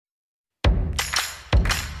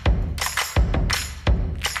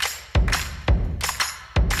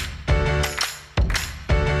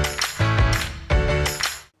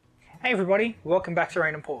Hey everybody, welcome back to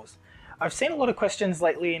Rain and Pours. I've seen a lot of questions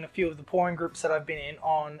lately in a few of the pouring groups that I've been in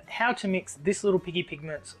on how to mix This Little Piggy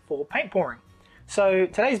pigments for paint pouring. So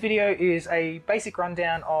today's video is a basic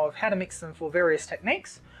rundown of how to mix them for various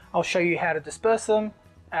techniques. I'll show you how to disperse them,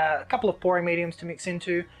 a couple of pouring mediums to mix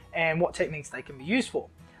into, and what techniques they can be used for.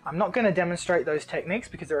 I'm not going to demonstrate those techniques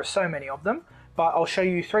because there are so many of them, but I'll show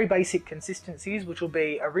you three basic consistencies, which will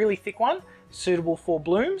be a really thick one, suitable for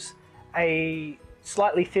blooms, a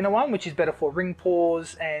slightly thinner one, which is better for ring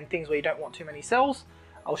pours and things where you don't want too many cells.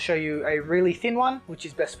 I'll show you a really thin one, which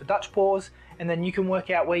is best for Dutch pours, and then you can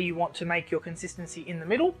work out where you want to make your consistency in the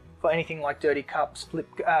middle for anything like dirty cups, flip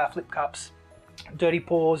cups, dirty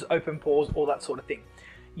pours, open pours, all that sort of thing.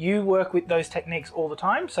 You work with those techniques all the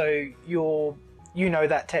time, so you know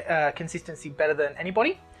that consistency better than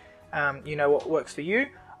anybody. You know what works for you.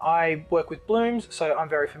 I work with blooms, so I'm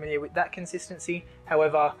very familiar with that consistency.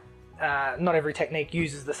 However, not every technique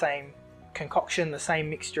uses the same concoction, the same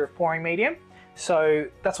mixture of pouring medium. So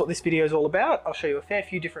that's what this video is all about. I'll show you a fair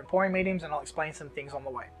few different pouring mediums and I'll explain some things on the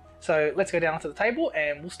way. So let's go down to the table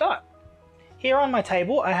and we'll start. Here on my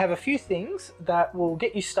table, I have a few things that will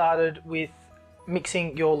get you started with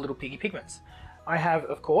mixing your Little Piggy pigments. I have,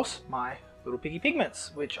 of course, my Little Piggy pigments,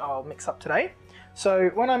 which I'll mix up today. So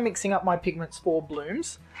when I'm mixing up my pigments for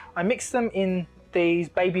blooms, I mix them in these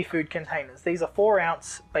baby food containers. These are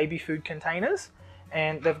 4-ounce baby food containers,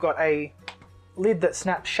 and they've got a lid that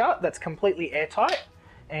snaps shut that's completely airtight,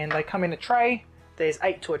 and they come in a tray. There's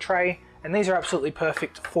 8 to a tray, and these are absolutely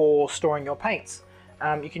perfect for storing your paints.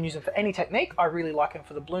 You can use them for any technique. I really like them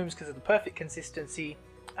for the blooms because they're the perfect consistency,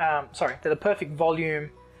 they're the perfect volume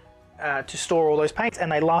to store all those paints,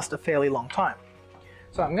 and they last a fairly long time.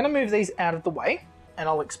 So I'm going to move these out of the way and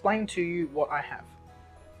I'll explain to you what I have.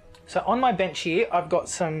 So on my bench here, I've got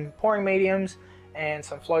some pouring mediums and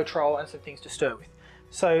some Floetrol and some things to stir with.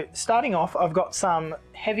 So starting off, I've got some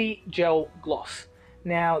heavy gel gloss.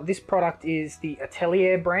 Now this product is the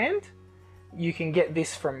Atelier brand. You can get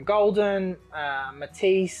this from Golden,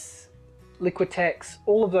 Matisse, Liquitex.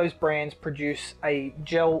 All of those brands produce a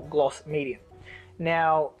gel gloss medium.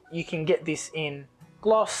 Now you can get this in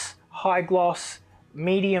gloss, high gloss,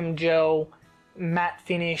 medium gel, matte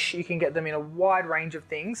finish. You can get them in a wide range of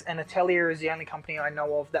things, and Atelier is the only company I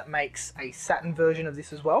know of that makes a satin version of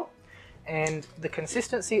this as well. And the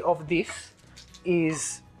consistency of this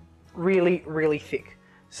is really, really thick.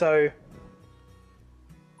 So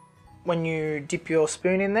when you dip your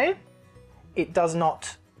spoon in there, it does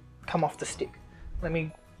not come off the stick. Let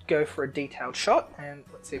me go for a detailed shot and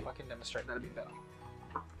let's see if I can demonstrate that a bit better.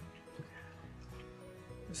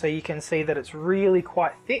 So you can see that it's really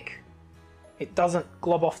quite thick. It doesn't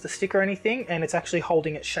glob off the stick or anything, and it's actually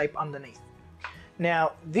holding its shape underneath.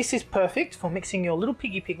 Now, this is perfect for mixing your Little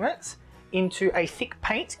Piggy pigments into a thick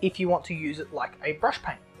paint if you want to use it like a brush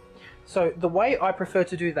paint. So the way I prefer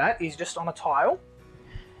to do that is just on a tile,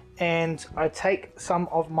 and I take some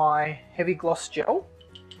of my heavy gloss gel,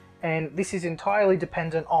 and this is entirely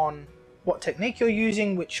dependent on what technique you're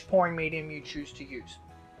using, which pouring medium you choose to use.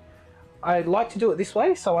 I like to do it this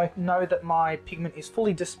way so I know that my pigment is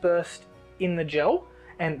fully dispersed in the gel,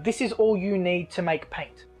 and this is all you need to make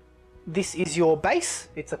paint. This is your base.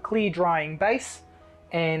 It's a clear drying base,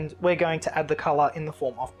 and we're going to add the color in the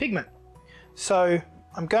form of pigment. So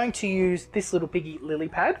I'm going to use this Little Piggy lily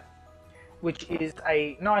pad, which is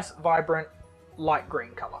a nice vibrant light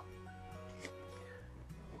green color.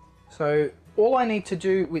 So all I need to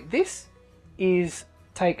do with this is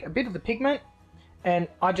take a bit of the pigment and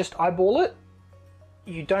I just eyeball it.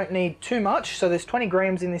 You don't need too much, so there's 20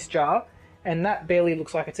 grams in this jar, and that barely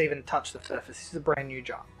looks like it's even touched the surface. This is a brand new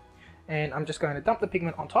jar. And I'm just going to dump the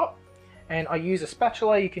pigment on top, and I use a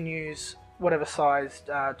spatula. You can use whatever sized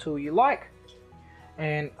tool you like,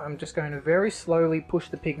 and I'm just going to very slowly push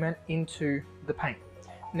the pigment into the paint.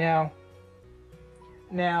 Now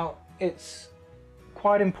it's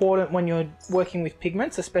quite important when you're working with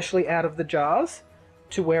pigments, especially out of the jars,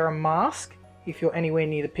 to wear a mask if you're anywhere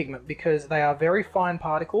near the pigment, because they are very fine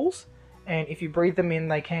particles, and if you breathe them in,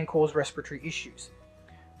 they can cause respiratory issues.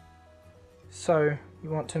 So you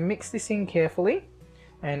want to mix this in carefully,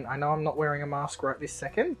 and I know I'm not wearing a mask right this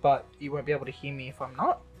second, but you won't be able to hear me if I'm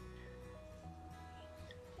not.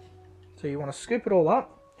 So you want to scoop it all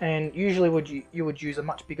up, and usually you would use a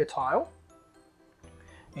much bigger tile,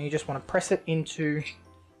 and you just want to press it into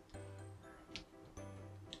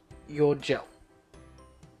your gel.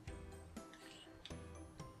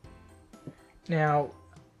 Now,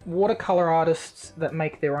 watercolor artists that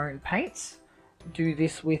make their own paints do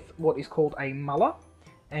this with what is called a muller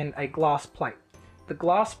and a glass plate. The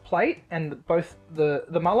glass plate and both the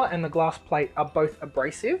muller and the glass plate are both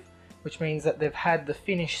abrasive, which means that they've had the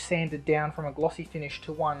finish sanded down from a glossy finish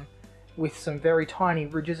to one with some very tiny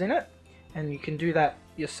ridges in it. And you can do that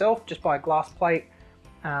yourself just by a glass plate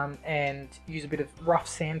and use a bit of rough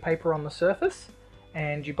sandpaper on the surface.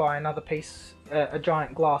 And you buy another piece, a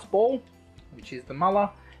giant glass ball, which is the muller,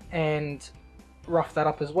 and rough that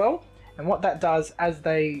up as well. And what that does, as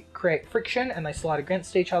they create friction and they slide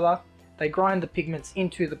against each other, they grind the pigments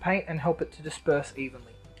into the paint and help it to disperse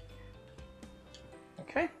evenly.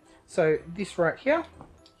 Okay, so this right here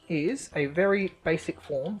is a very basic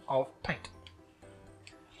form of paint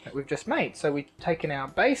that we've just made. So we've taken our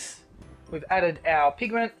base, we've added our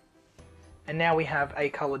pigment, and now we have a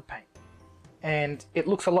coloured paint. And it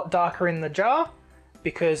looks a lot darker in the jar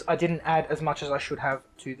because I didn't add as much as I should have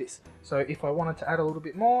to this. So if I wanted to add a little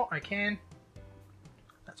bit more, I can.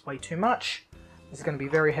 That's way too much. This is going to be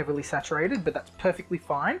very heavily saturated, but that's perfectly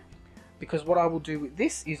fine, because what I will do with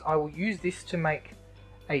this is I will use this to make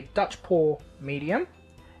a Dutch pour medium,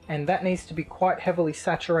 and that needs to be quite heavily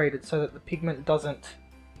saturated so that the pigment doesn't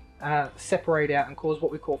separate out and cause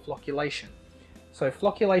what we call flocculation. So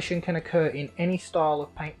flocculation can occur in any style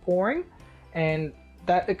of paint pouring, and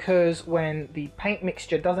that occurs when the paint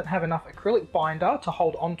mixture doesn't have enough acrylic binder to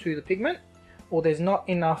hold onto the pigment, or there's not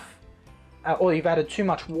enough, or you've added too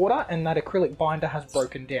much water and that acrylic binder has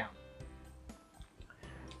broken down.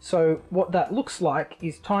 So what that looks like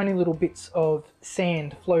is tiny little bits of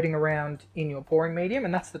sand floating around in your pouring medium,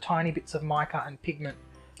 and that's the tiny bits of mica and pigment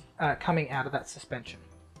coming out of that suspension.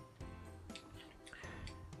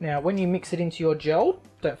 Now when you mix it into your gel,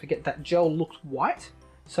 don't forget that gel looks white,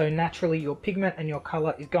 so naturally your pigment and your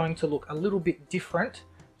colour is going to look a little bit different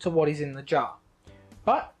to what is in the jar.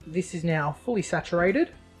 But this is now fully saturated,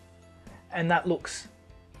 and that looks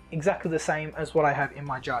exactly the same as what I have in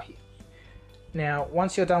my jar here. Now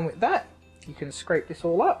once you're done with that, you can scrape this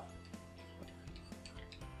all up,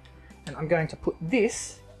 and I'm going to put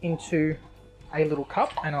this into a little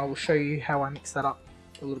cup, and I will show you how I mix that up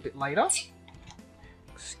a little bit later.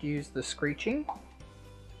 Excuse the screeching.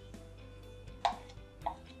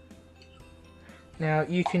 Now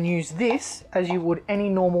you can use this as you would any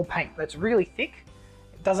normal paint that's really thick.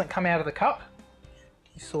 It doesn't come out of the cup.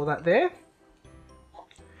 You saw that there.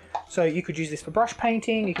 So you could use this for brush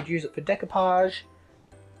painting, you could use it for decoupage,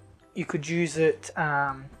 you could use it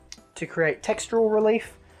to create textural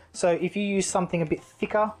relief. So if you use something a bit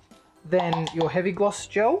thicker than your heavy gloss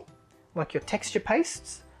gel, like your texture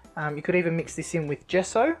pastes, you could even mix this in with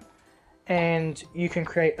gesso, and you can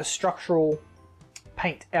create a structural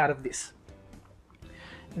paint out of this.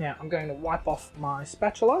 Now I'm going to wipe off my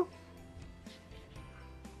spatula.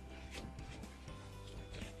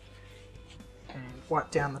 And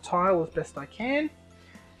wipe down the tile as best I can.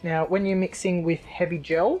 Now when you're mixing with heavy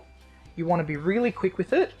gel, you want to be really quick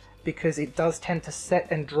with it, because it does tend to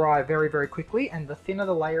set and dry very, very quickly, and the thinner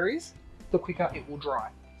the layer is, the quicker it will dry.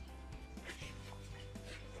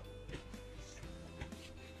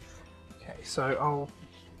 Okay, so I'll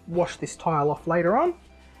wash this tile off later on,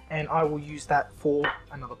 and I will use that for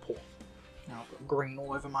another pour. Now I've got green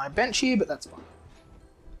all over my bench here, but that's fine.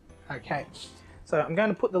 Okay, so I'm going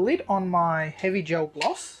to put the lid on my heavy gel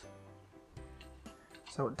gloss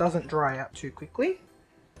so it doesn't dry out too quickly.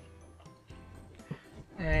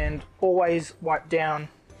 And always wipe down,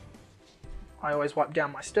 I always wipe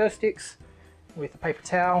down my stir sticks with a paper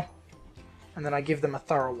towel, and then I give them a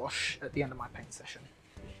thorough wash at the end of my paint session.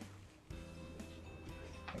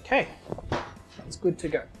 Okay, that's good to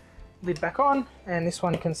go. Lid back on, and this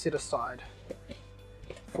one can sit aside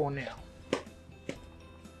for now.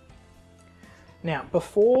 Now,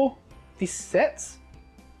 before this sets,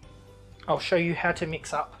 I'll show you how to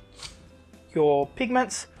mix up your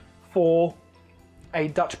pigments for a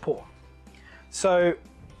Dutch pour. So,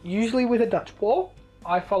 usually with a Dutch pour,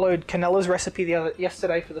 I followed Kanella's recipe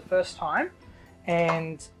yesterday for the first time,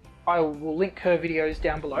 and I will link her videos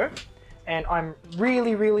down below, and I'm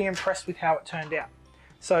really, really impressed with how it turned out.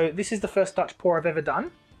 So this is the first Dutch pour I've ever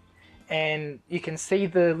done, and you can see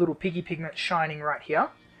the little Piggy Pigment shining right here,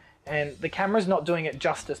 and the camera's not doing it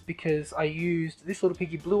justice because I used This Little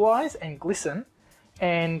Piggy Blue Eyes and Glisten,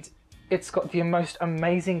 and it's got the most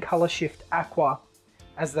amazing colour shift aqua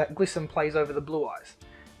as that glisten plays over the blue eyes.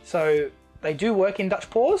 So they do work in Dutch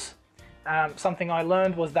pours. Something I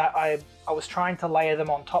learned was that I was trying to layer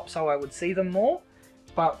them on top so I would see them more,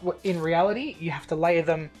 but in reality you have to layer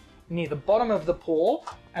them near the bottom of the pour,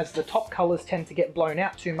 as the top colours tend to get blown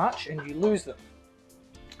out too much and you lose them.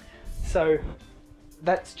 So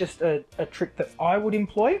that's just a trick that I would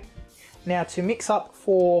employ. Now to mix up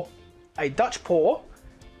for a Dutch pour,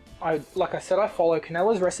 like I said, I follow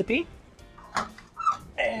Kanella's recipe,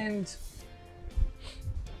 and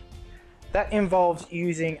That involves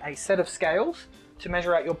using a set of scales to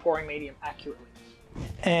measure out your pouring medium accurately.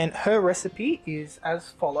 And her recipe is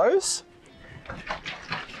as follows.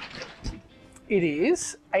 It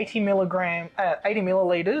is 80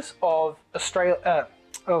 milliliters of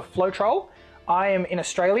Floetrol. I am in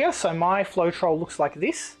Australia, so my Floetrol looks like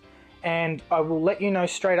this. And I will let you know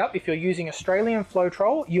straight up, if you're using Australian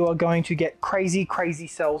Floetrol, you are going to get crazy, crazy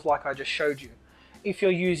cells like I just showed you. If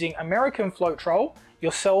you're using American Floetrol,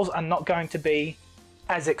 your cells are not going to be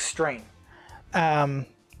as extreme. I'll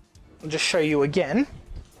just show you again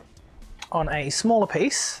on a smaller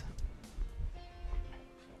piece.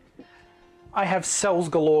 I have cells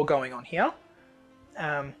galore going on here.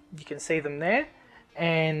 You can see them there,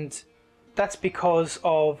 and that's because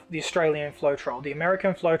of the Australian Floetrol. The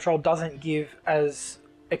American Floetrol doesn't give as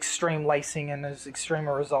extreme lacing and as extreme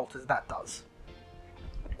a result as that does.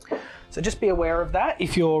 So just be aware of that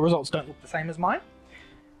if your results don't look the same as mine.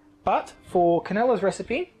 But for Kanella's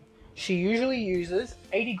recipe, she usually uses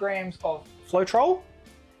 80 grams of Floetrol,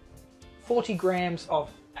 40 grams of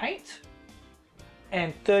paint,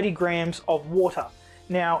 and 30 grams of water.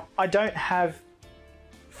 Now, I don't have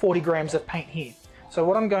 40 grams of paint here. So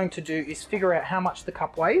what I'm going to do is figure out how much the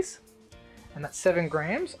cup weighs, and that's 7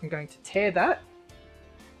 grams. I'm going to tare that,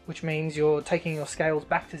 which means you're taking your scales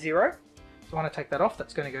back to 0. So when I take that off,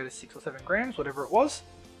 that's going to go to 6 or 7 grams, whatever it was.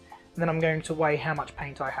 And then I'm going to weigh how much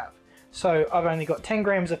paint I have. So I've only got 10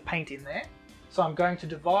 grams of paint in there. So I'm going to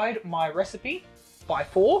divide my recipe by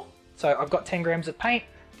 4. So I've got 10 grams of paint.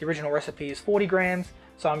 The original recipe is 40 grams,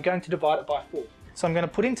 so I'm going to divide it by 4. So I'm going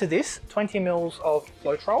to put into this 20 mils of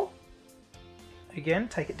Floetrol. Again,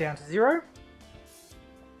 take it down to 0.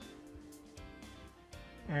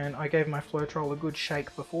 And I gave my Floetrol a good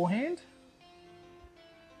shake beforehand.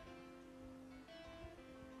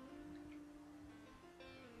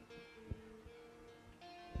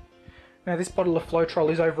 Now this bottle of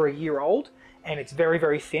Floetrol is over a year old, and it's very,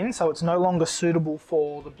 very thin, so it's no longer suitable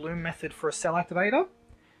for the Bloom method for a cell activator.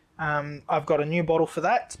 I've got a new bottle for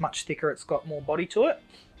that. It's much thicker, it's got more body to it.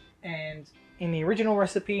 And in the original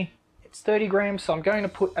recipe, it's 30 grams, so I'm going to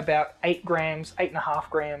put about 8 grams,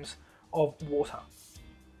 8.5 grams of water.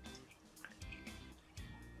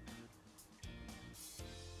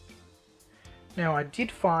 Now I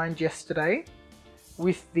did find yesterday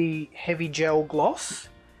with the heavy gel gloss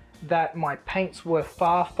that my paints were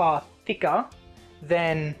far, far thicker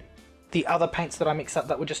than the other paints that I mixed up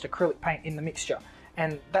that were just acrylic paint in the mixture.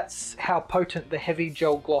 And that's how potent the heavy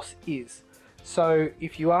gel gloss is. So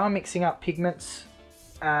if you are mixing up pigments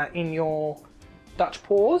in your Dutch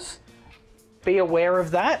pours, be aware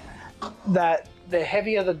of that the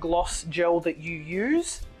heavier the gloss gel that you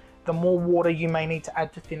use, the more water you may need to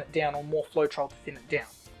add to thin it down, or more Floetrol to thin it down.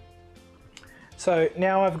 So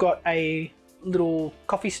now I've got a little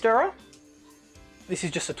coffee stirrer. This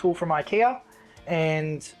is just a tool from IKEA,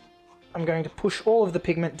 and I'm going to push all of the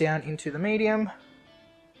pigment down into the medium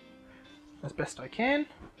as best I can.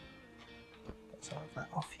 Get some of that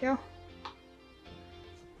off here.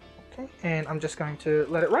 Okay, and I'm just going to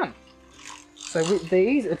let it run. So with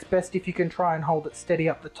these, it's best if you can try and hold it steady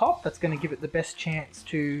up the top. That's going to give it the best chance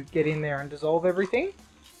to get in there and dissolve everything.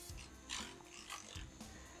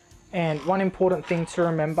 And one important thing to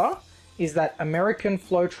remember is that American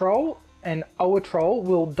Floetrol and Oatrol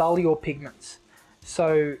will dull your pigments.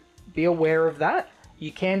 So be aware of that.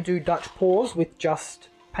 You can do Dutch pours with just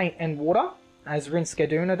paint and water, as Rinske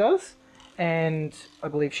Douna does, and I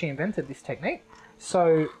believe she invented this technique.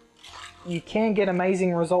 So you can get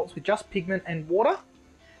amazing results with just pigment and water.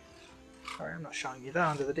 Sorry, I'm not showing you that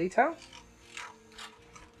under the detail.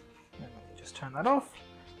 Let me just turn that off.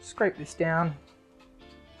 Scrape this down.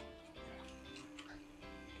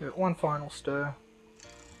 Give it one final stir.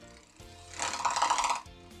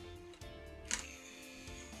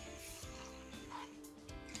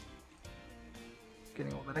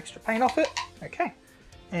 Getting all that extra paint off it. Okay,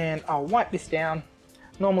 and I'll wipe this down.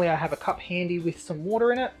 Normally I have a cup handy with some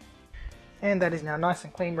water in it, and that is now nice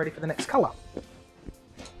and clean, ready for the next colour.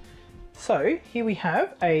 So here we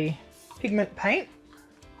have a pigment paint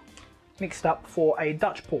mixed up for a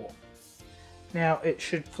Dutch pour. Now it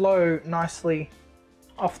should flow nicely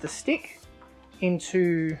off the stick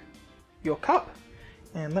into your cup,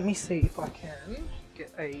 and let me see if I can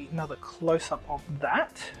get another close-up of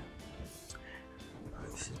that.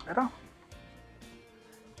 This is better.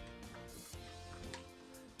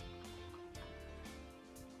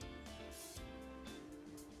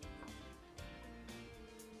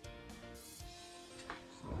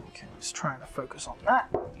 Okay, just trying to focus on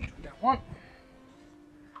that, which we don't want.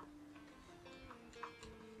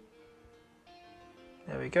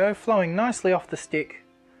 There we go, flowing nicely off the stick,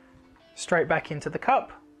 straight back into the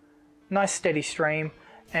cup. Nice steady stream,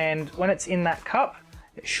 and when it's in that cup,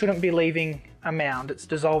 it shouldn't be leaving a mound. It's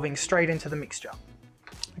dissolving straight into the mixture.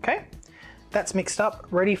 Okay, that's mixed up,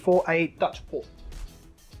 ready for a Dutch pour.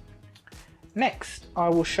 Next, I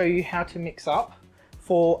will show you how to mix up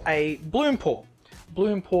for a bloom pour.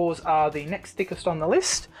 Bloom pours are the next thickest on the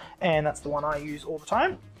list, and that's the one I use all the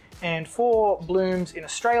time. And for blooms in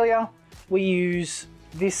Australia, we use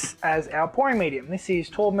this as our pouring medium. This is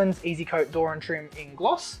Taubmans Easy Coat Door and Trim in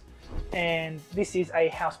gloss, and this is a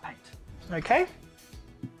house paint. Okay,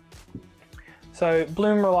 so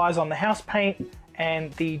bloom relies on the house paint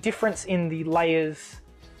and the difference in the layers,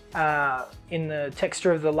 in the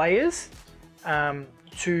texture of the layers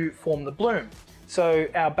to form the bloom. So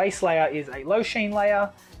our base layer is a low sheen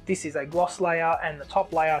layer, this is a gloss layer, and the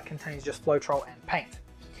top layer contains just Floetrol and paint.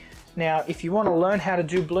 Now, if you want to learn how to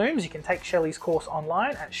do blooms, you can take Shelley's course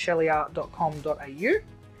online at sheleeart.com.au.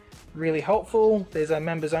 Really helpful. There's a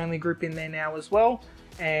members only group in there now as well,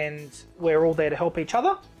 and we're all there to help each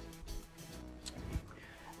other.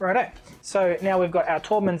 Righto, so now we've got our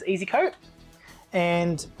Taubmans Easy Coat,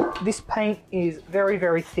 and this paint is very,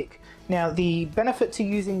 very thick. Now, the benefit to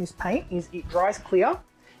using this paint is it dries clear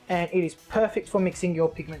and it is perfect for mixing your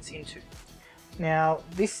pigments into. Now,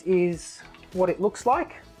 this is what it looks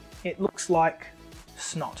like. It looks like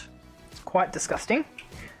snot. It's quite disgusting.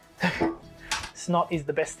 Snot is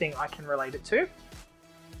the best thing I can relate it to.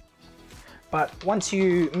 But once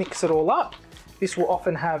you mix it all up, this will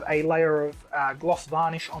often have a layer of gloss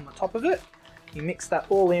varnish on the top of it. You mix that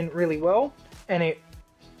all in really well and it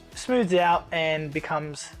smooths out and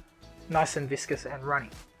becomes nice and viscous and runny.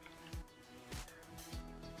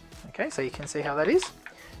 Okay, so you can see how that is.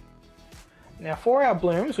 Now for our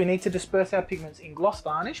blooms, we need to disperse our pigments in gloss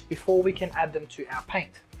varnish before we can add them to our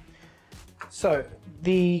paint. So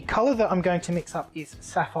the color that I'm going to mix up is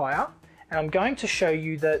Sapphire, and I'm going to show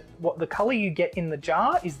you that what the color you get in the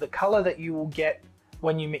jar is the color that you will get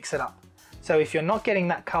when you mix it up. So if you're not getting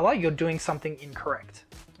that color, you're doing something incorrect.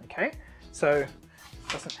 Okay, so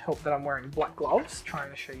doesn't help that I'm wearing black gloves trying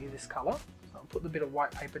to show you this color. So I'll put the bit of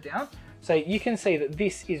white paper down. So you can see that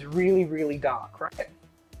this is really, really dark, right?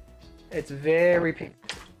 It's very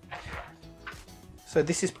pigmented. So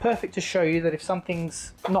this is perfect to show you that if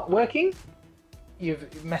something's not working,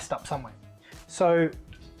 you've messed up somewhere. So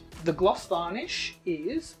the gloss varnish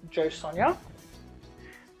is Joe Sonia.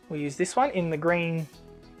 We'll use this one in the green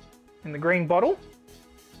bottle.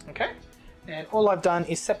 Okay, and all I've done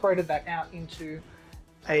is separated that out into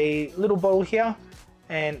a little bottle here,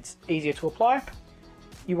 and it's easier to apply.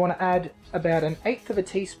 You want to add about 1/8 of a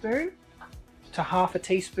teaspoon to 1/2 a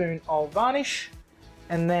teaspoon of varnish,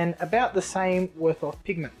 and then about the same worth of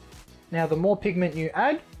pigment. Now the more pigment you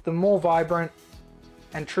add, the more vibrant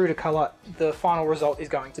and true to color the final result is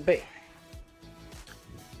going to be.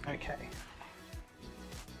 Okay.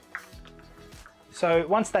 So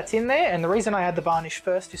once that's in there, and the reason I add the varnish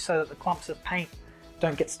first is so that the clumps of paint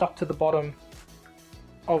don't get stuck to the bottom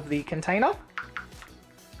of the container.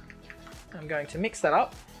 I'm going to mix that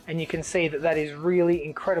up, and you can see that that is really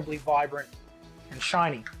incredibly vibrant and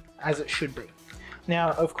shiny, as it should be.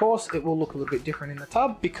 Now, of course, it will look a little bit different in the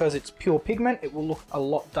tub because it's pure pigment. It will look a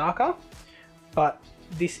lot darker, but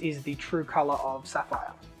this is the true color of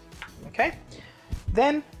Sapphire. Okay,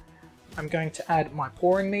 then I'm going to add my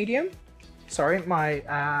pouring medium, sorry, my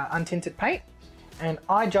untinted paint, and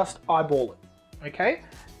I just eyeball it. Okay,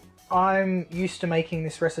 I'm used to making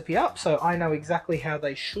this recipe up, so I know exactly how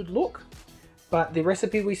they should look, but the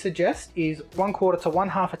recipe we suggest is 1/4 to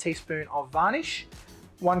 1/2 a teaspoon of varnish,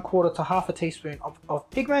 1/4 to 1/2 a teaspoon of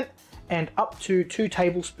pigment, and up to 2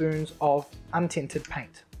 tablespoons of untinted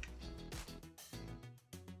paint.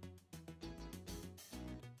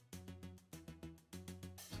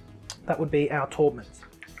 That would be our Taubmans.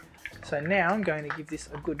 So now I'm going to give this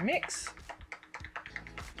a good mix.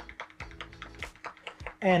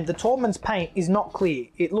 And the Taubmans paint is not clear.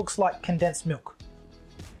 It looks like condensed milk.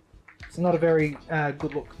 It's not a very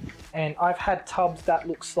good look. And I've had tubs that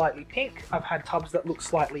look slightly pink. I've had tubs that look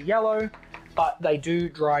slightly yellow, but they do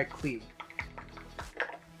dry clear.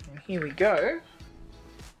 And here we go.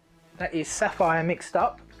 That is Sapphire mixed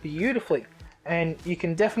up beautifully. And you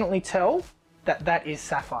can definitely tell that that is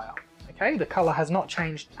Sapphire. Okay, the color has not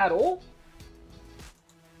changed at all.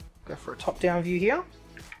 Go for a top-down view here.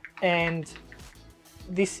 And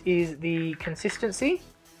this is the consistency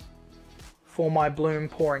for my bloom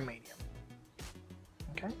pouring medium.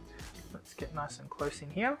 Okay, let's get nice and close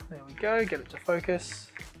in here. There we go, get it to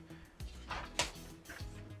focus.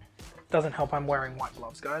 Doesn't help I'm wearing white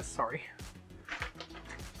gloves, guys, sorry.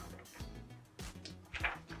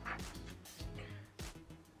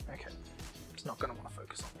 Okay, It's not going to want to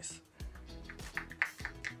focus on this.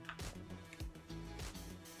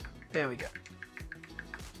 There we go.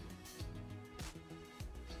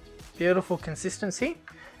 Beautiful consistency.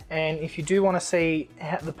 And if you do want to see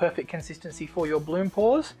the perfect consistency for your bloom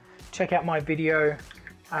pours, check out my video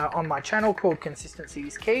on my channel called Consistency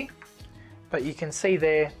is Key. But you can see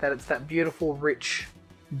there that it's that beautiful rich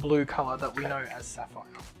blue color that we know as sapphire.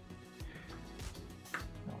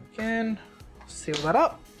 Now again, seal that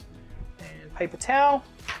up, and paper towel,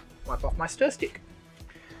 wipe off my stir stick.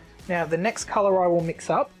 Now the next color I will mix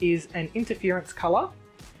up is an interference color,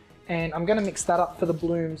 and I'm going to mix that up for the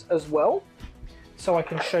blooms as well, so I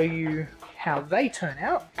can show you how they turn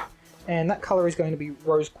out. And that color is going to be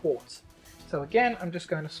rose quartz. So again, I'm just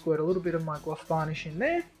going to squirt a little bit of my gloss varnish in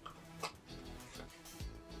there.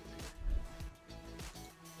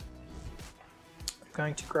 I'm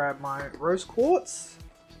going to grab my rose quartz,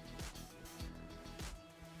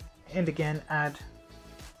 and again add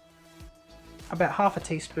about half a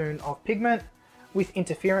teaspoon of pigment. With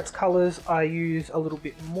interference colors, I use a little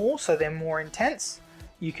bit more, so they're more intense.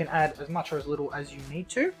 You can add as much or as little as you need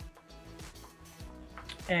to.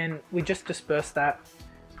 And we just disperse that,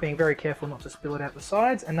 being very careful not to spill it out the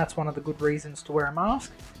sides, and that's one of the good reasons to wear a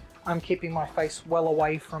mask. I'm keeping my face well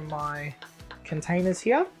away from my containers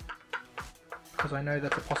here, because I know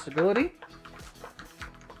that's a possibility.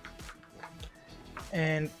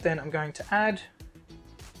 And then I'm going to add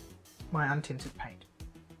my untinted paint.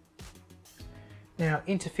 Now,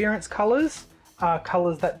 interference colors are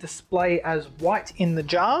colors that display as white in the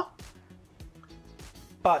jar,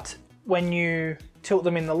 but when you tilt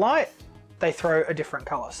them in the light, they throw a different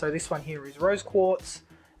color. So this one here is rose quartz,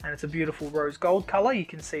 and it's a beautiful rose gold color, you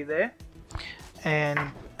can see there. And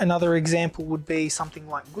another example would be something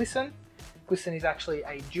like glisten. Glisten is actually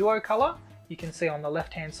a duo color. You can see on the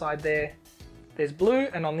left hand side there, there's blue,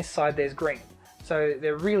 and on this side there's green. So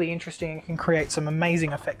they're really interesting and can create some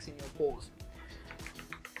amazing effects in your pours.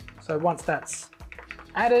 So once that's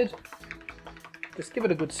added, just give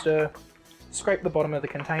it a good stir, scrape the bottom of the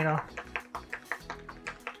container,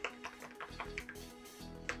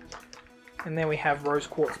 and there we have rose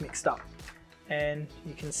quartz mixed up. And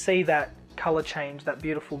you can see that color change, that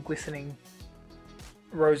beautiful glistening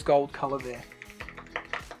rose gold color there.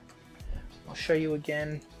 I'll show you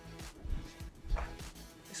again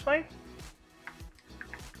this way.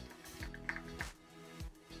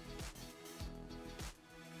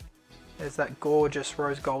 There's that gorgeous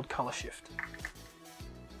rose gold color shift.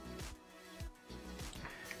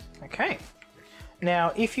 Okay,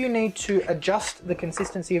 now if you need to adjust the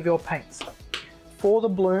consistency of your paints, for the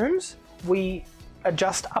blooms we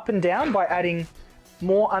adjust up and down by adding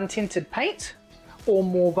more untinted paint or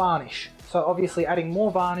more varnish. So obviously adding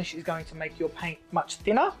more varnish is going to make your paint much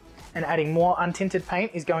thinner, and adding more untinted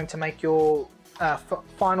paint is going to make your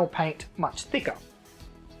final paint much thicker.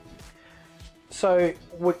 So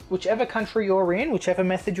whichever country you're in, whichever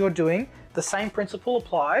method you're doing, the same principle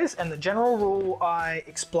applies, and the general rule I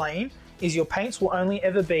explain is your paints will only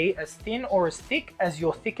ever be as thin or as thick as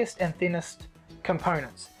your thickest and thinnest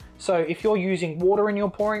components. So if you're using water in your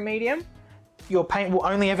pouring medium, your paint will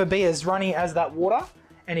only ever be as runny as that water.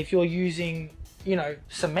 And if you're using, you know,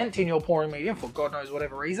 cement in your pouring medium, for God knows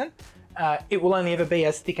whatever reason, it will only ever be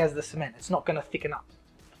as thick as the cement. It's not going to thicken up.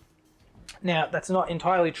 Now, that's not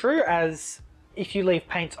entirely true, as if you leave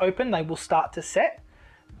paints open, they will start to set.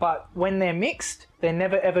 But when they're mixed, they're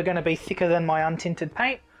never ever going to be thicker than my untinted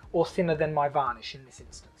paint or thinner than my varnish in this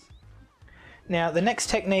instance. Now, the next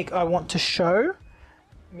technique I want to show,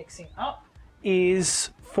 mixing up,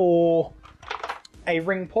 is for a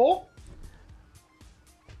ring pour,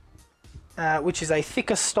 which is a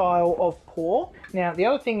thicker style of pour. Now, the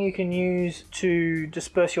other thing you can use to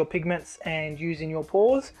disperse your pigments and use in your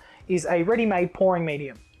pours is a ready-made pouring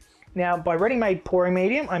medium. Now, by ready-made pouring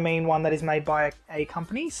medium, I mean one that is made by a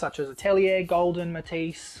company such as Atelier, Golden,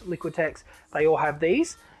 Matisse, Liquitex. They all have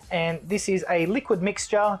these. And this is a liquid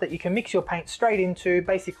mixture that you can mix your paint straight into,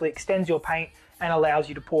 basically extends your paint and allows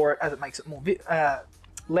you to pour it as it makes it more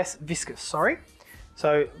less viscous, sorry.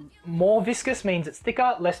 So more viscous means it's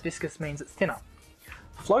thicker, less viscous means it's thinner.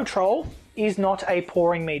 Floetrol is not a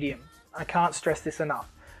pouring medium. I can't stress this enough.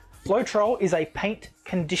 Floetrol is a paint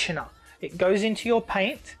conditioner. It goes into your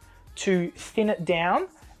paint to thin it down.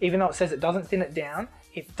 Even though it says it doesn't thin it down,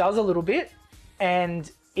 it does a little bit, and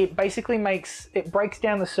it basically breaks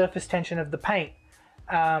down the surface tension of the paint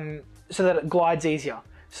so that it glides easier.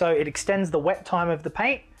 So it extends the wet time of the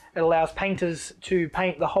paint. It allows painters to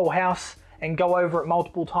paint the whole house and go over it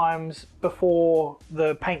multiple times before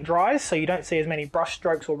the paint dries, so you don't see as many brush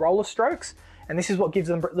strokes or roller strokes, and this is what gives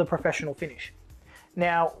them the professional finish.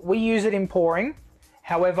 Now, we use it in pouring.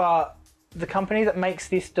 However, the company that makes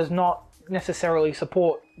this does not necessarily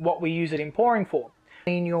support what we use it in pouring for.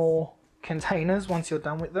 Clean your containers once you're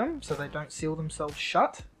done with them so they don't seal themselves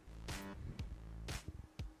shut.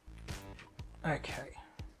 Okay.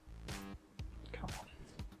 Come on.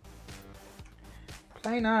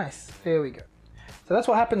 Play nice. There we go. So that's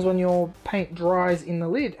what happens when your paint dries in the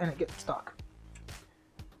lid and it gets stuck.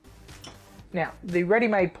 Now, the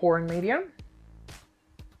ready-made pouring medium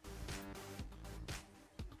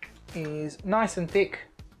is nice and thick.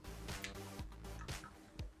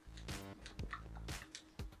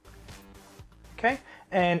 Okay,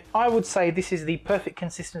 and I would say this is the perfect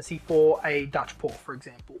consistency for a Dutch pour, for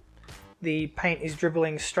example. The paint is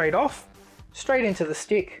dribbling straight off, straight into the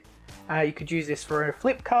stick. You could use this for a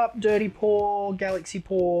flip cup, dirty pour, galaxy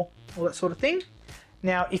pour, all that sort of thing.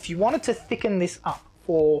 Now, if you wanted to thicken this up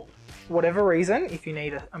for whatever reason, if you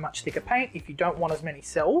need a much thicker paint, if you don't want as many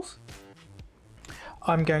cells,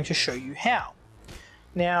 I'm going to show you how.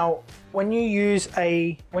 Now, when you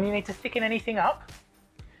need to thicken anything up,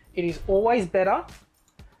 it is always better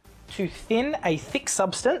to thin a thick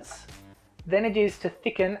substance than it is to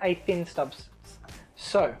thicken a thin substance.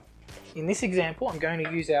 So, in this example, I'm going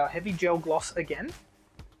to use our heavy gel gloss again,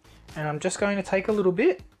 and I'm just going to take a little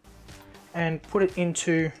bit and put it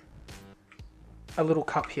into a little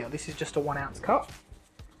cup here. This is just a 1 ounce cup.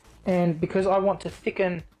 And because I want to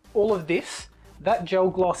thicken all of this, that gel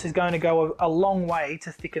gloss is going to go a long way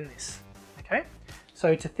to thicken this. Okay,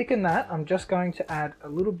 so to thicken that, I'm just going to add a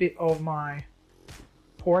little bit of my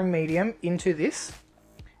pouring medium into this,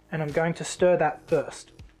 and I'm going to stir that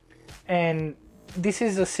first. And this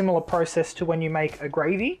is a similar process to when you make a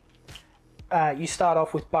gravy. You start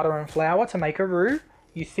off with butter and flour to make a roux,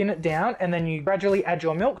 you thin it down, and then you gradually add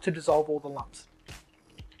your milk to dissolve all the lumps.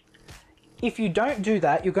 If you don't do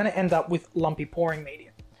that, you're going to end up with lumpy pouring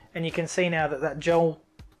medium. And you can see now that that gel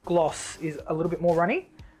gloss is a little bit more runny.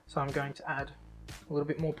 So I'm going to add a little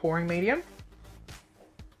bit more pouring medium.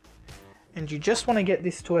 And you just want to get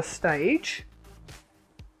this to a stage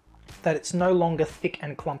that it's no longer thick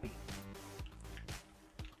and clumpy.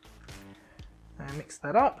 And mix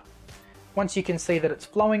that up. Once you can see that it's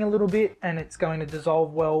flowing a little bit and it's going to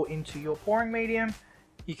dissolve well into your pouring medium,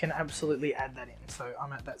 you can absolutely add that in. So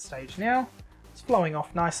I'm at that stage now. It's flowing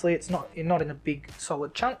off nicely. It's not in a big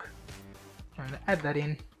solid chunk. I'm going to add that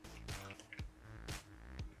in.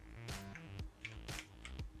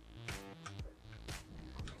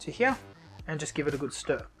 To here, and just give it a good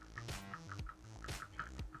stir.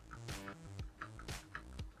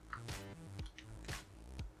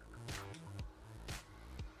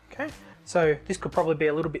 Okay, so this could probably be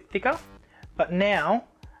a little bit thicker, but now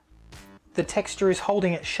the texture is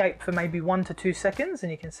holding its shape for maybe 1 to 2 seconds,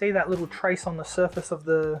 and you can see that little trace on the surface of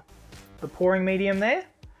the pouring medium there,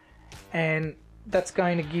 and that's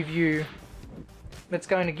going to give you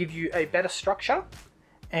a better structure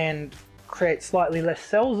and create slightly less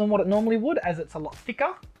cells than what it normally would, as it's a lot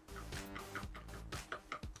thicker.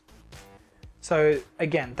 So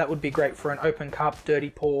again, that would be great for an open cup, dirty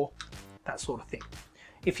pour, that sort of thing.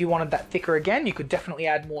 If you wanted that thicker again, you could definitely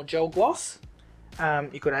add more gel gloss.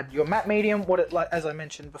 You could add your matte medium, as I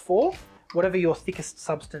mentioned before, whatever your thickest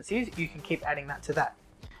substance is, you can keep adding that to that.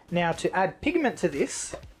 Now, to add pigment to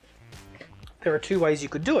this, there are 2 ways you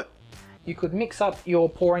could do it. You could mix up your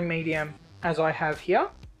pouring medium as I have here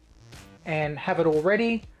and have it all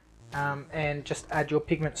ready, and just add your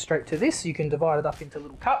pigment straight to this. You can divide it up into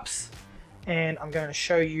little cups, and I'm going to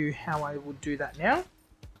show you how I would do that now.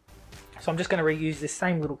 So I'm just going to reuse this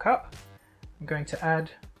same little cup. I'm going to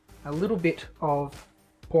add a little bit of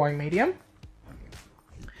pouring medium,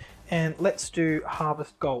 and let's do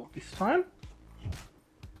Harvest Gold this time.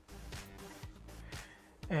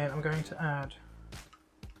 And I'm going to add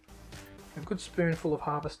a good spoonful of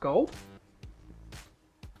Harvest Gold,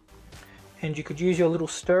 and you could use your little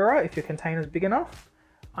stirrer if your container is big enough.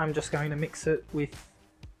 I'm just going to mix it with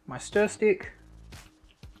my stir stick.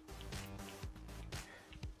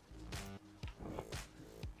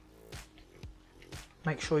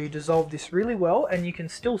 Make sure you dissolve this really well, and you can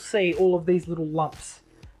still see all of these little lumps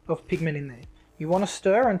of pigment in there. You want to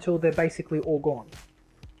stir until they're basically all gone.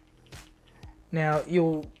 Now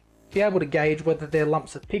you'll be able to gauge whether they're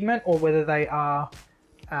lumps of pigment or whether they are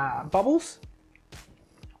bubbles.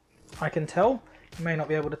 I can tell. You may not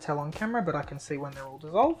be able to tell on camera, but I can see when they're all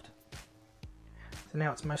dissolved. So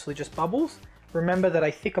now it's mostly just bubbles. Remember that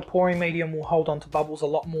a thicker pouring medium will hold on to bubbles a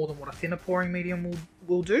lot more than what a thinner pouring medium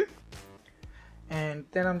will do. And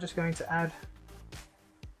then I'm just going to add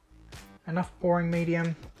enough pouring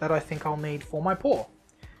medium that I think I'll need for my pour.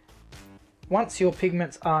 Once your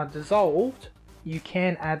pigments are dissolved, you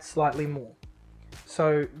can add slightly more.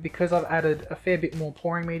 So because I've added a fair bit more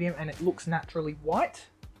pouring medium and it looks naturally white,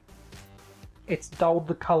 it's dulled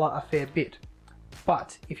the color a fair bit.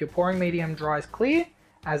 But if your pouring medium dries clear,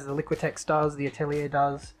 as the Liquitex does, the Atelier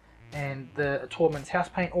does, and the Taubmans house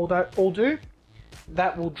paint all do,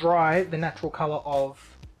 that will dry the natural color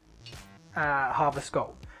of Harvest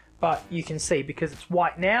Gold. But you can see, because it's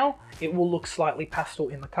white now, it will look slightly pastel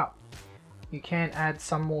in the cup. You can add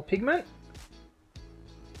some more pigment.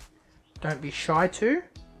 Don't be shy to.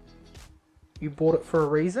 You bought it for a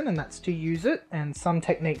reason, and that's to use it, and some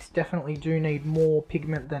techniques definitely do need more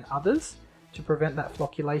pigment than others to prevent that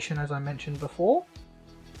flocculation, as I mentioned before.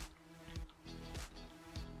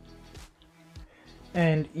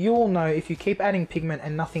 And you will know if you keep adding pigment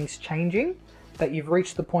and nothing's changing, that you've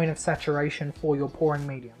reached the point of saturation for your pouring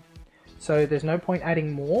medium. So there's no point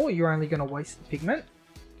adding more, you're only going to waste the pigment.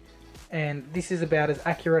 And this is about as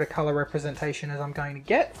accurate a colour representation as I'm going to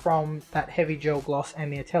get from that heavy gel gloss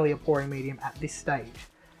and the Atelier pouring medium at this stage.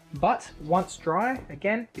 But once dry,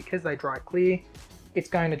 again, because they dry clear, it's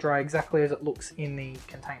going to dry exactly as it looks in the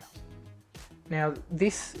container. Now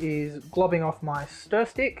this is globbing off my stir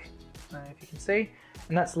stick, if you can see,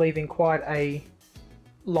 and that's leaving quite a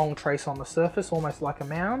long trace on the surface, almost like a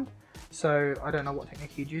mound. So I don't know what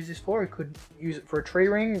technique you'd use this for. You could use it for a tree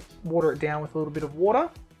ring, water it down with a little bit of water,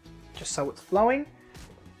 just so it's flowing.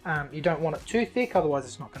 You don't want it too thick, otherwise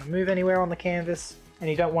it's not going to move anywhere on the canvas, and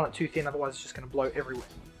you don't want it too thin, otherwise it's just going to blow everywhere.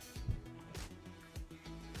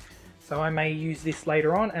 So I may use this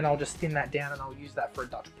later on, and I'll just thin that down and I'll use that for a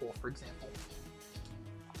Dutch pour, for example.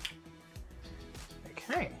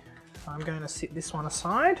 Okay, so I'm going to sit this one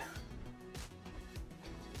aside.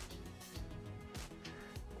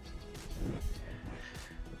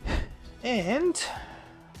 And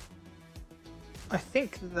I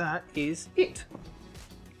think that is it.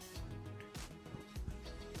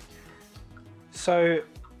 So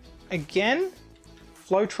again,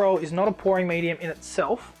 Floetrol is not a pouring medium in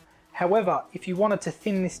itself. However, if you wanted to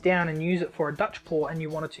thin this down and use it for a Dutch pour and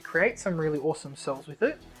you wanted to create some really awesome cells with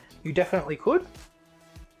it, you definitely could.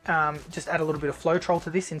 Just add a little bit of Floetrol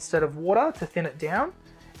to this instead of water to thin it down,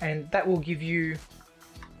 and that will give you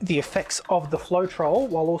the effects of the Floetrol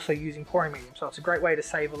while also using pouring medium. So it's a great way to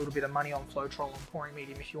save a little bit of money on Floetrol and pouring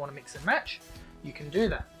medium. If you want to mix and match, you can do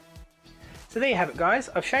that. So there you have it, guys.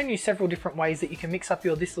 I've shown you several different ways that you can mix up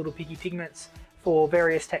your This Little Piggy pigments for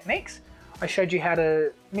various techniques. I showed you how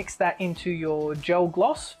to mix that into your gel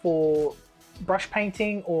gloss for brush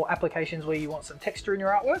painting or applications where you want some texture in your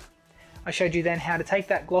artwork. I showed you then how to take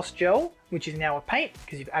that gloss gel, which is now a paint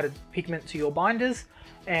because you've added pigment to your binders,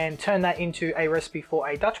 and turn that into a recipe for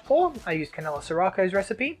a Dutch pour. I used Kanella Ciraco's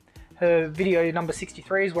recipe. Her video number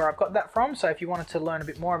 63 is where I've got that from, so if you wanted to learn a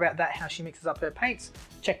bit more about that, how she mixes up her paints,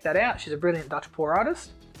 check that out. She's a brilliant Dutch pour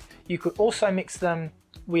artist. You could also mix them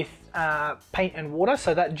with paint and water,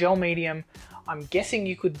 so that gel medium, I'm guessing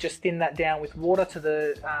you could just thin that down with water to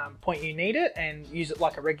the point you need it and use it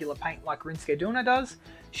like a regular paint like Rinske Douna does.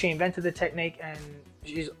 She invented the technique, and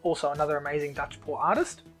she's also another amazing Dutch pour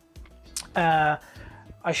artist.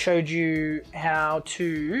 I showed you how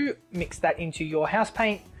to mix that into your house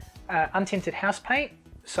paint, untinted house paint.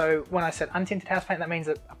 So when I said untinted house paint, that means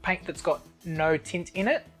a paint that's got no tint in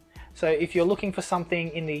it. So if you're looking for something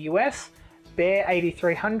in the US, Bear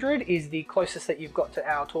 8300 is the closest that you've got to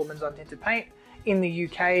our Taubmans untinted paint. In the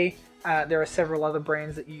UK, there are several other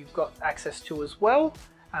brands that you've got access to as well.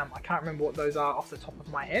 I can't remember what those are off the top of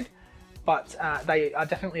my head, but they are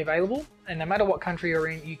definitely available. And no matter what country you're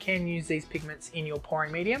in, you can use these pigments in your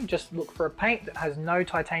pouring medium. Just look for a paint that has no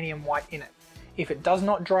titanium white in it. If it does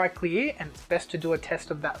not dry clear, and it's best to do a test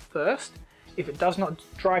of that first, if it does not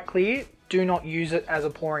dry clear, do not use it as a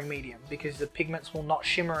pouring medium because the pigments will not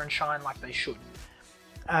shimmer and shine like they should.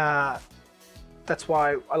 That's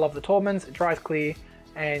why I love the Taubmans. It dries clear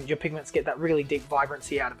and your pigments get that really deep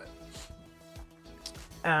vibrancy out of it.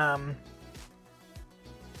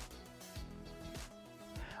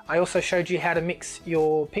 I also showed you how to mix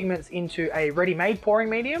your pigments into a ready-made pouring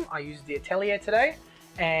medium. I used the Atelier today,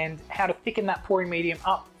 and how to thicken that pouring medium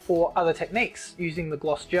up for other techniques using the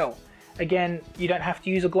gloss gel. Again, you don't have to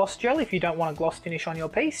use a gloss gel if you don't want a gloss finish on your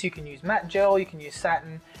piece. You can use matte gel, you can use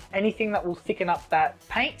satin, anything that will thicken up that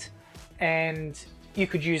paint, and you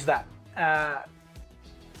could use that.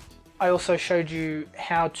 I also showed you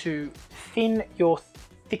how to thin your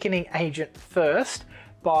thickening agent first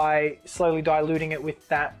by slowly diluting it with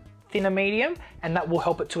that thinner medium, and that will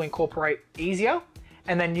help it to incorporate easier.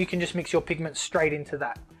 And then you can just mix your pigment straight into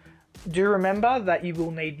that. Do remember that you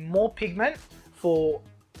will need more pigment for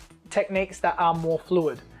techniques that are more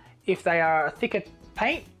fluid. If they are a thicker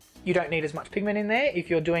paint, you don't need as much pigment in there. If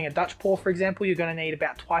you're doing a Dutch pour, for example, you're going to need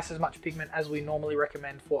about twice as much pigment as we normally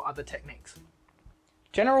recommend for other techniques.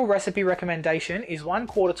 General recipe recommendation is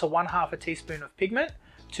 1/4 to 1/2 a teaspoon of pigment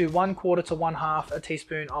to 1/4 to 1/2 a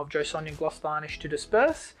teaspoon of Jo Sonja gloss varnish to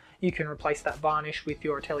disperse. You can replace that varnish with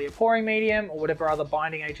your Atelier pouring medium or whatever other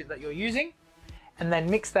binding agent that you're using, and then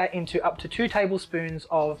mix that into up to 2 tablespoons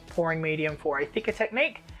of pouring medium for a thicker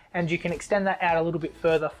technique. And you can extend that out a little bit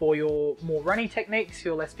further for your more runny techniques,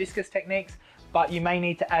 your less viscous techniques, but you may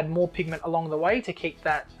need to add more pigment along the way to keep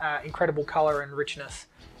that incredible color and richness.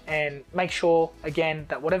 And make sure, again,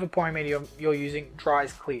 that whatever pouring medium you're using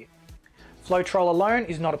dries clear. Floetrol alone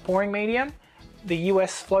is not a pouring medium. The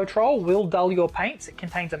US Floetrol will dull your paints. It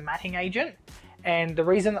contains a matting agent. And the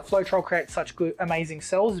reason that Floetrol creates such good, amazing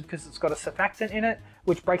cells is because it's got a surfactant in it,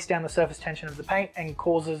 which breaks down the surface tension of the paint and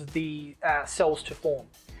causes the cells to form.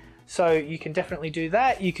 So you can definitely do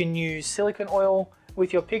that. You can use silicone oil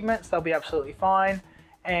with your pigments, they'll be absolutely fine.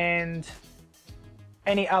 And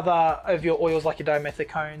any other of your oils like your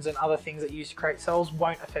dimethicones and other things that you use to create cells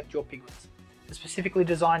won't affect your pigments. They're specifically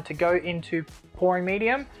designed to go into pouring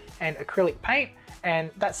medium and acrylic paint, and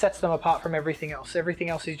that sets them apart from everything else. Everything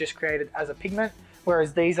else is just created as a pigment,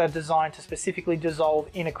 whereas these are designed to specifically dissolve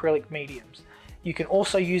in acrylic mediums. You can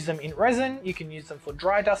also use them in resin, you can use them for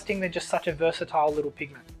dry dusting, they're just such a versatile little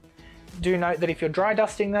pigment. Do note that if you're dry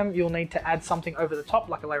dusting them, you'll need to add something over the top,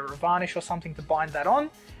 like a layer of varnish or something to bind that on.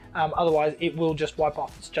 Otherwise, it will just wipe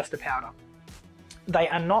off. It's just a powder. They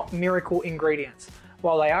are not miracle ingredients.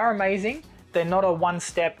 While they are amazing, they're not a one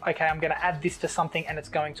step, okay, I'm going to add this to something and it's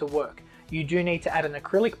going to work. You do need to add an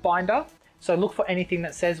acrylic binder. So look for anything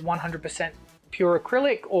that says 100% pure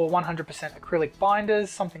acrylic or 100% acrylic binders,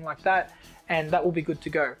 something like that, and that will be good to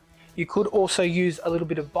go. You could also use a little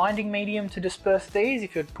bit of binding medium to disperse these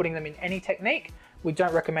if you're putting them in any technique. We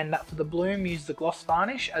don't recommend that for the bloom. Use the gloss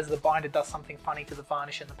varnish, as the binder does something funny to the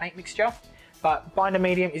varnish and the paint mixture. But binder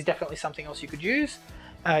medium is definitely something else you could use.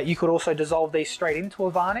 You could also dissolve these straight into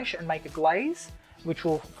a varnish and make a glaze, which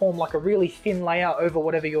will form like a really thin layer over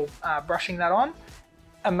whatever you're brushing that on.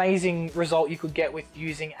 Amazing result you could get with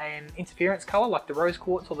using an interference color like the rose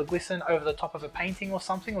quartz or the glisten over the top of a painting or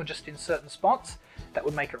something, or just in certain spots. That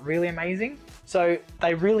would make it really amazing. So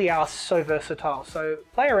they really are so versatile. So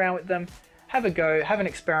play around with them, have a go, have an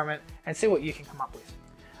experiment, and see what you can come up with.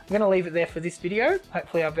 I'm going to leave it there for this video.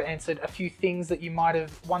 Hopefully I've answered a few things that you might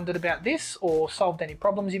have wondered about this, or solved any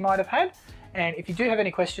problems you might have had. And if you do have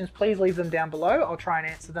any questions, please leave them down below. I'll try and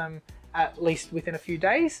answer them at least within a few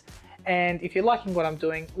days. And if you're liking what I'm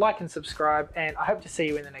doing, like and subscribe, and I hope to see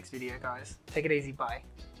you in the next video, guys. Take it easy, bye.